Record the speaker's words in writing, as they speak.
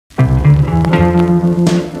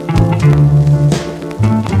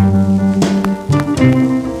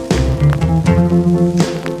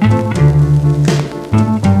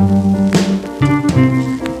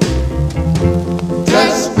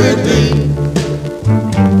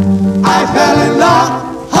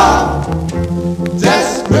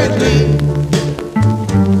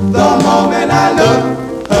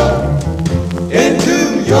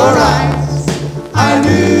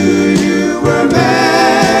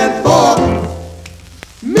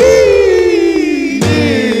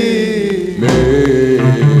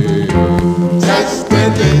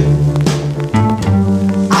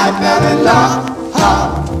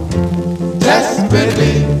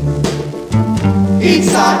each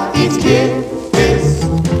sigh, each kiss,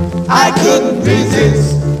 I couldn't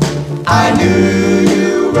resist. I knew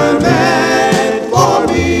you were meant for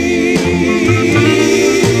me.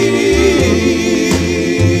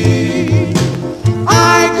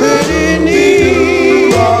 I couldn't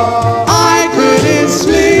eat, I couldn't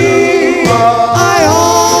sleep, I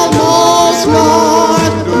almost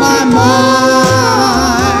lost my mind.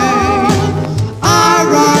 I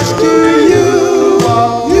rushed to you,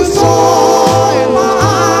 you saw in my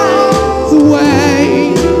eyes the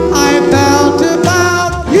way I felt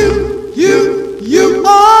about you.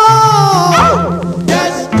 Oh,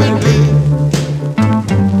 desperately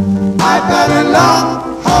I fell in love,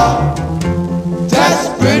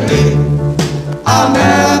 desperately I'll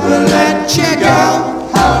never let you go,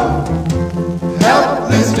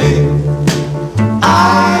 helplessly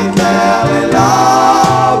I fell in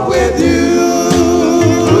love with you.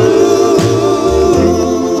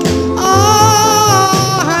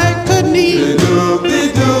 I couldn't eat,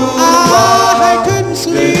 I couldn't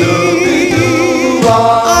sleep,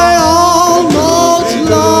 I almost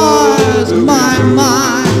lost my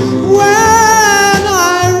mind when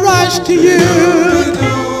I rushed to you.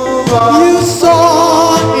 You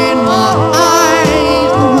saw in my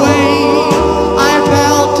eyes the way I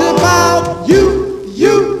felt about you.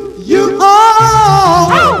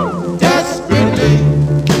 Oh, desperately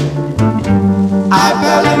I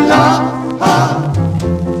fell in love,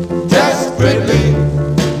 desperately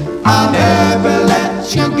I'll never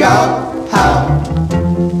let you go,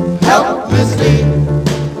 helplessly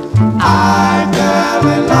I fell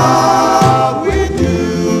in love with you.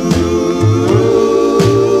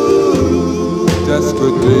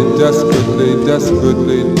 Desperately, desperately,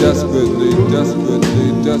 desperately, desperately,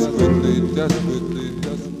 desperately, desperately, desperately.